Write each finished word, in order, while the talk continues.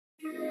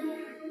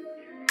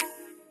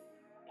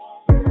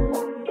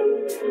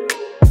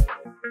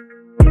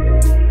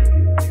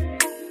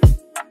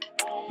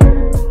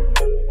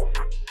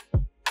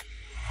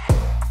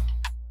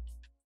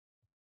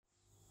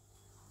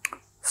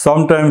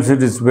Sometimes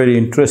it is very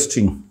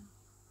interesting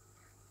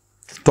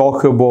to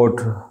talk about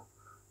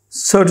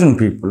certain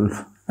people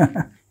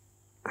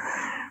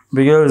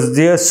because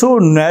they are so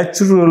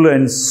natural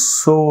and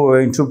so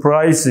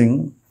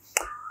enterprising.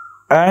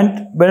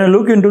 And when I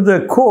look into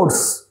their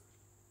quotes,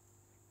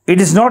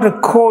 it is not a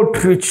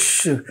quote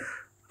which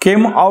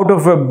came out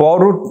of a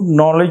borrowed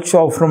knowledge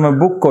or from a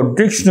book or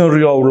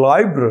dictionary or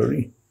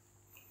library.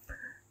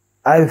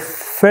 I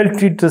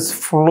felt it as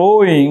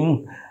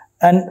flowing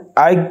and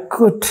I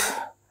could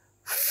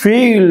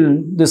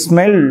feel the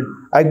smell,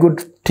 I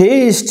could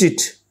taste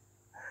it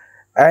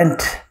and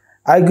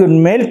I could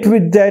melt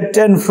with that,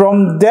 and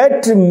from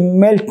that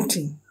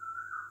melting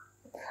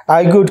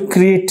I could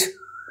create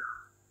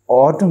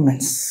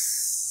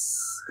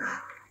ornaments.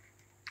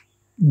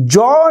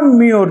 John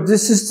Muir,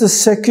 this is the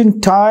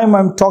second time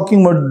I'm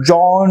talking about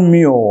John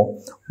Muir,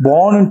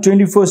 born on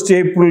 21st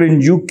April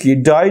in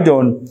UK, died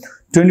on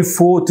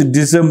 24th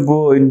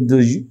December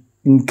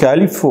in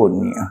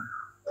California.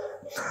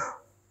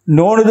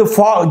 Known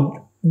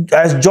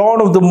as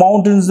John of the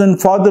Mountains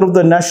and father of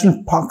the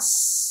national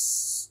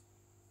parks,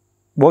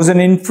 was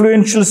an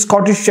influential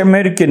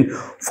Scottish-American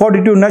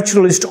 42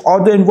 naturalist,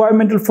 author,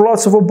 environmental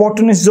philosopher,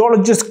 botanist,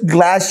 zoologist,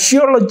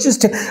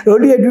 glaciologist,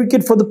 early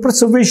advocate for the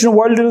preservation of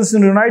wilderness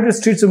in the United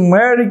States of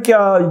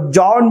America.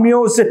 John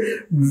Muir said,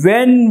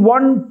 when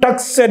one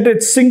tugs at a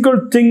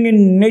single thing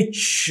in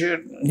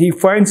nature, he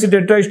finds it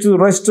attached to the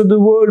rest of the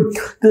world.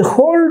 The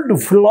whole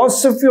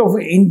philosophy of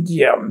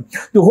India,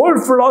 the whole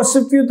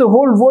philosophy of the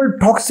whole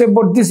world talks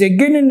about this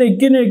again and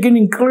again and again,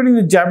 including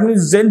the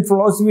Japanese Zen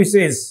philosophy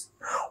says,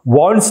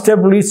 one step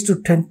leads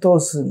to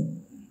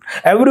 10,000.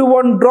 Every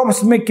one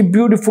drops make a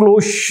beautiful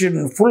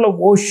ocean, full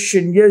of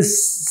ocean.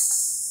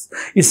 Yes,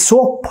 it's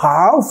so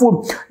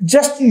powerful.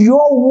 Just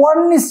your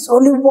one is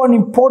only one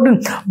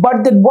important,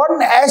 but that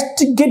one has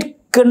to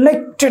get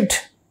connected.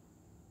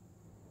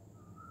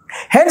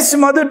 Hence,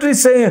 Mother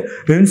Teresa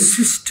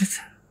insisted,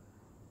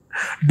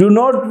 do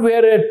not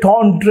wear a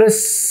torn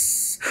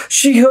dress.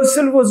 She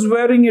herself was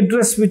wearing a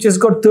dress which has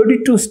got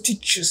 32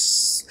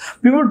 stitches.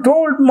 People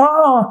told,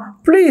 Ma,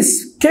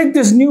 please take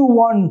this new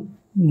one.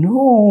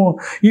 No,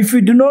 if you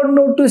do not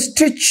know to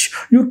stitch,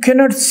 you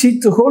cannot see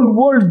the whole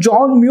world.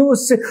 John Muir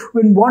said,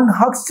 when one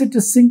hugs at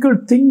a single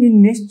thing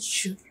in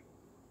nature,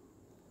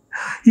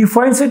 he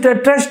finds it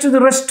attached to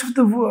the rest of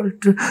the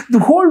world. The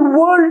whole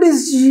world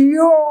is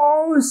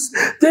yours.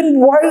 Then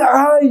why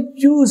are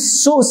you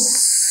so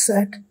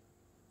sad?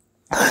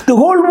 The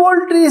whole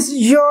world is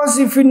yours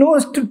if you know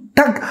to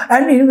tug.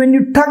 And when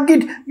you tug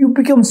it, you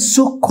become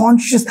so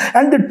conscious.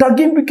 And the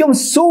tugging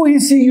becomes so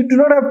easy. You do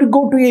not have to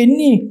go to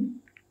any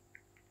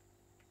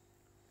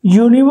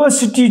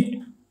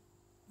university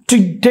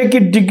to take a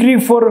degree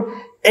for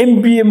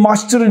MBA,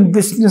 Master in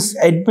Business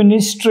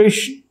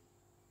Administration,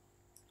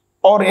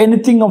 or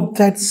anything of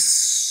that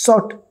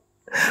sort.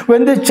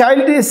 When the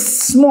child is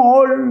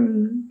small,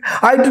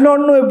 I do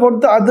not know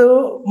about the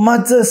other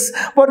mothers,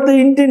 but the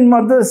Indian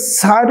mother's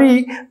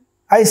sari,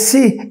 I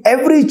see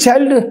every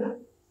child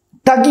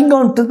tugging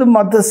onto the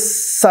mother's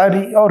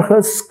sari or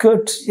her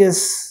skirt.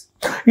 Yes,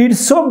 it's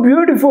so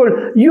beautiful.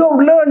 You have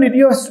learned it.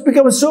 You have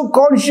become so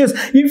conscious.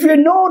 If you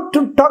know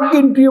to tug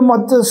into your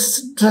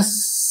mother's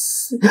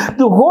dress,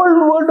 the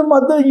whole world,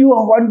 mother, you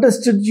have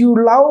understood. You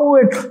love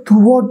it.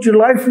 Throughout your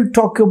life, you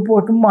talk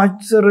about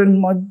mother and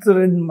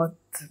mother and mother.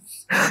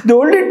 The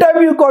only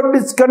time you got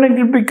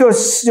disconnected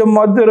because your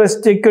mother has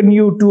taken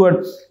you to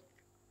an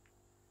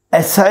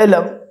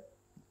asylum,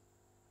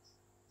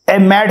 a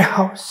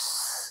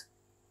madhouse.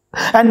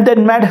 And that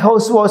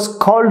madhouse was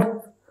called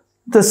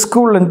the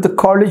school and the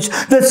college.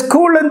 The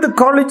school and the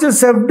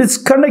colleges have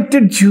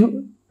disconnected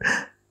you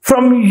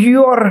from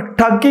your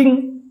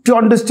tugging to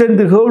understand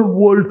the whole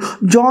world.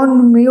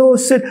 John Muir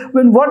said,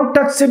 when one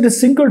tugs at a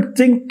single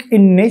thing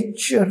in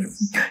nature,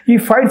 he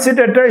finds it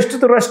attached to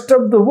the rest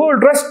of the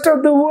world. Rest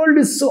of the world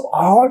is so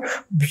all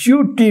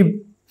beauty.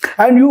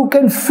 And you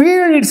can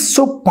feel it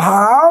so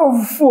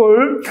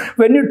powerful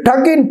when you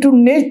tug into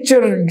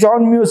nature.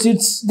 John Muir said,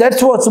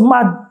 that's what's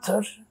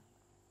mother.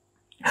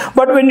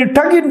 But when you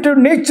tug into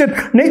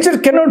nature, nature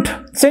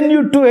cannot send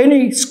you to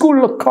any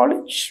school or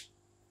college.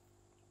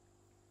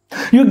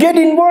 You get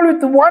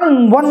involved with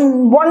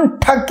one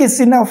tug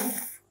is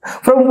enough.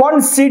 From one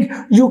seed,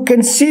 you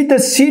can see the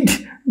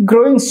seed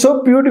growing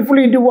so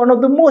beautifully into one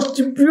of the most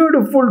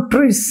beautiful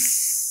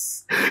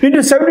trees.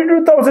 Into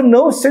 72,000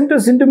 nerve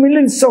centers, into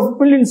millions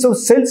of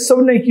cells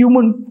of a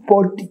human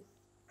body.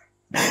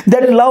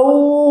 That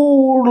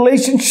love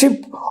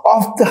relationship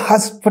of the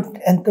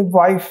husband and the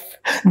wife.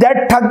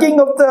 That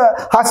tugging of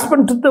the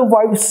husband to the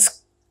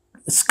wife's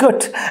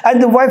skirt and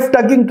the wife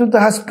tugging to the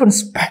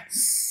husband's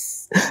pants.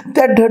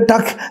 That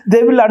tug,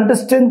 they will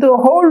understand the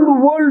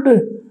whole world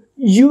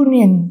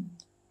union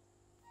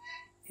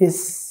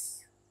is.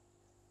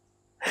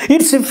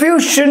 It's a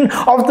fusion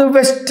of the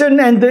Western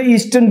and the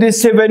Eastern. They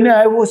say when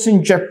I was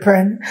in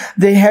Japan,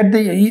 they had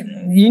the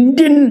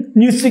Indian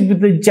music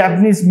with the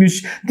Japanese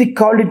music. They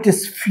call it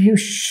as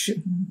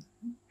fusion.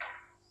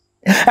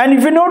 And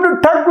if you know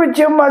to tug with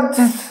your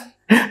mother,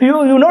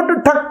 You know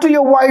to talk to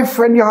your wife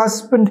and your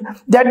husband.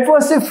 That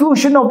was a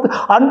fusion of the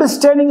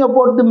understanding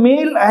about the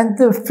male and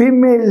the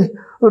female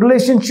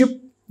relationship.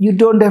 You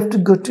don't have to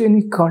go to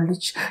any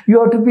college.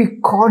 You have to be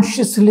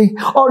consciously,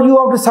 or you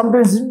have to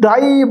sometimes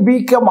die,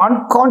 become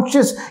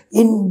unconscious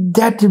in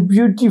that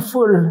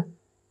beautiful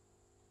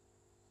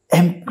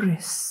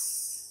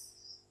embrace.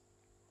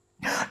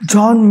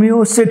 John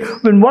Muir said,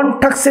 when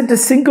one tugs at a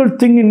single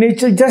thing in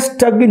nature, just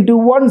tug into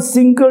one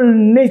single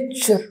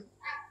nature.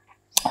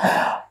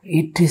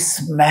 It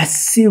is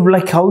massive,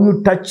 like how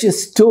you touch a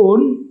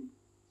stone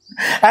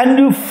and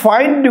you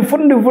find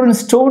different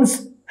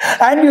stones,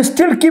 and you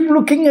still keep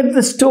looking at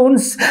the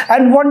stones,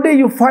 and one day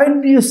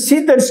you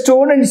see that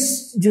stone and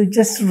you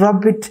just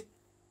rub it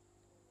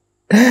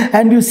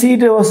and you see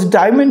it was a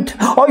diamond,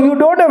 or you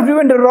don't have to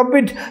even rub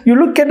it. You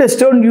look at the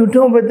stone, you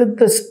know whether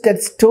that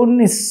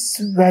stone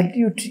is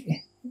valued.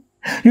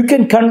 You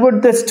can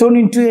convert that stone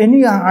into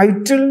any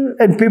idol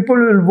and people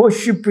will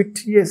worship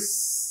it.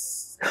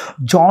 Yes.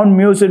 John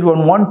Muir said,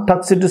 when one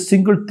tugs at a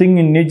single thing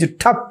in nature,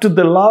 tug to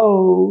the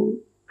love,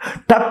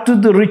 tug to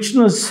the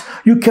richness.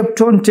 You kept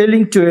on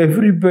telling to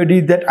everybody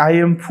that I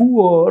am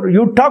poor.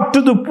 You tug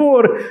to the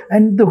poor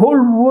and the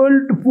whole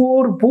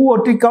world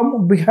poverty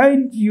come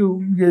behind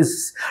you.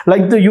 Yes.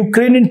 Like the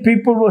Ukrainian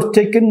people was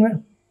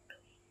taken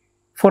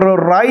for a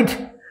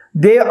ride.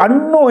 They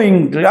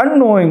unknowingly,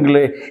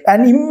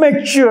 an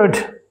immature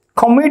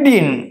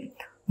comedian,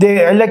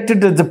 they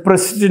elected as the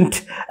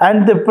president,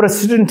 and the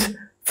president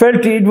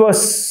felt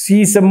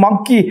he's a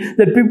monkey,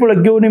 that people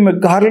have given him a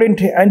garland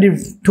and he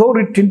tore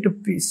it into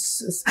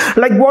pieces.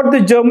 Like what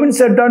the Germans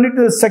had done in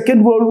the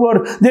Second World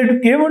War. They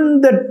had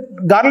given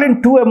that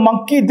garland to a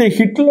monkey, the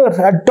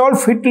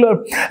Adolf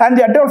Hitler. And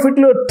the Adolf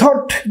Hitler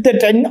thought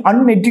that an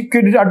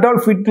uneducated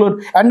Adolf Hitler,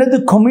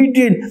 another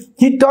comedian,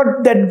 he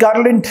thought that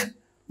garland,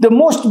 the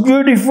most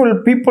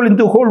beautiful people in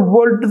the whole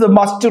world, the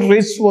master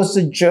race was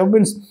the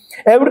Germans.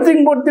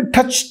 Everything what they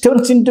touch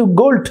turns into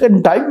gold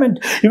and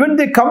diamond. Even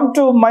they come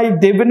to my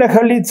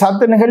Devanahalli,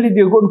 Sathanahalli,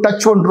 they go and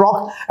touch one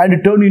rock and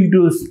it turn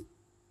into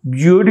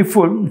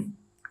beautiful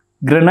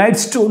granite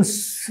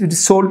stones. It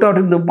is sold out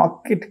in the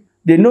market.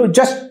 They know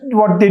just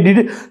what they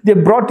did. They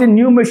brought in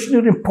new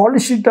machinery and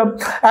polished it up.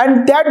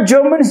 And that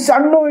Germans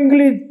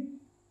unknowingly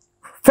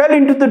fell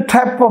into the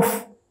trap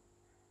of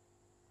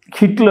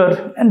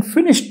Hitler and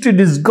finished.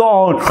 It is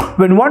gone.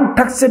 When one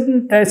tugs at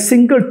a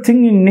single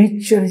thing in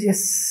nature,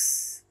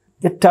 yes,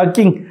 the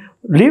tugging,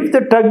 leave the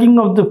tugging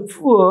of the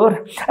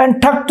poor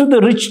and tug to the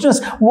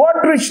richness. What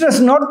richness?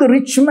 Not the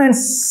rich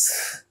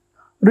man's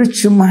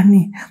rich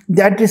money.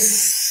 That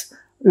is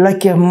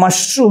like a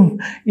mushroom.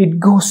 It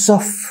goes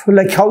off.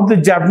 Like how the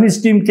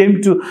Japanese team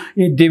came to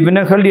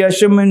Devanahalli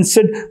ashram and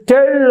said,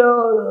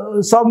 tell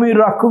Swami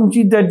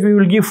Rakumji that we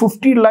will give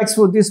 50 lakhs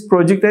for this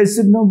project. I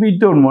said, no, we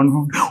don't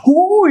want 50.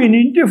 Oh, in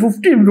India,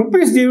 50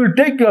 rupees they will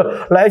take.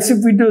 Like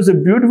if it was a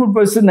beautiful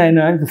person,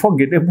 and I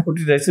forget about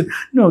it. I said,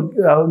 no,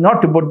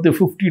 not about the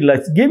 50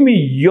 lakhs. Give me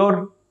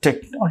your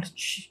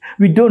technology.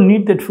 We don't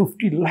need that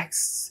 50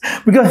 lakhs.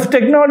 Because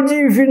technology,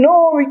 if you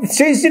know, we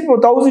changed it for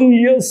 1,000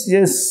 years.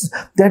 Yes,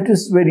 that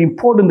is very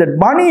important. That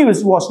money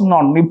was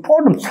not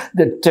important.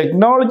 The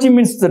technology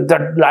means that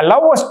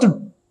allow us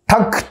to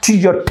tug to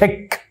your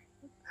tech.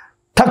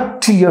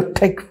 Tug to your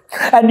tech.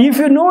 And if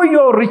you know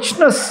your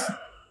richness,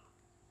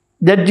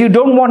 that you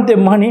don't want their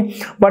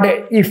money, but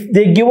if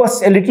they give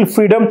us a little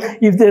freedom,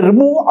 if they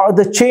remove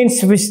the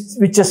chains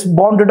which has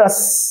bonded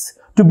us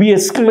to be a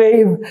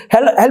slave,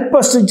 help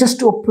us to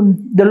just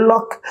open the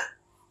lock,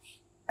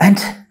 and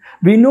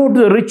we know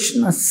the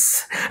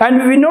richness,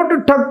 and we know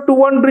to talk to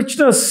one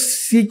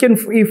richness. He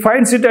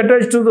finds it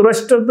attached to the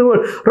rest of the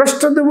world.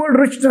 Rest of the world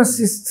richness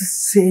is the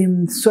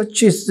same.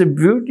 Such is the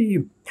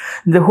beauty.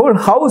 The whole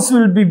house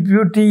will be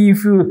beauty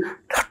if you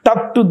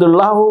talk to the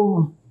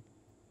love.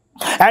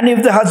 And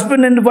if the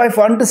husband and wife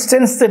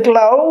understands that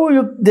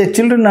love, their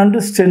children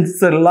understands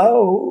the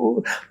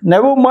love.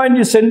 Never mind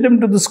you send them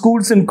to the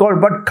schools and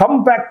college, but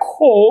come back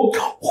home.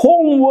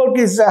 Homework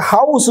is a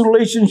house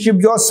relationship.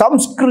 Your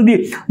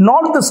samskriti,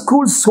 not the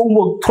school's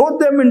homework. Throw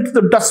them into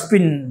the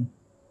dustbin.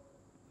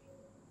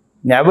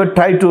 Never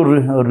try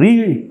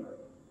to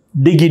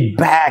dig it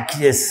back.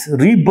 Yes,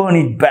 reburn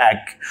it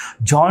back.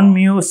 John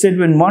Muir said,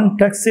 when one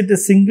tugs at a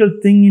single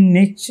thing in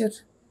nature,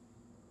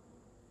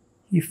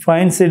 he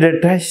finds it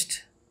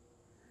attached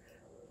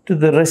to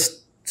the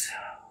rest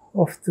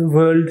of the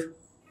world,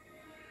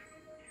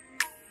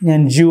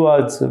 and you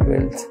are the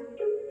wealth.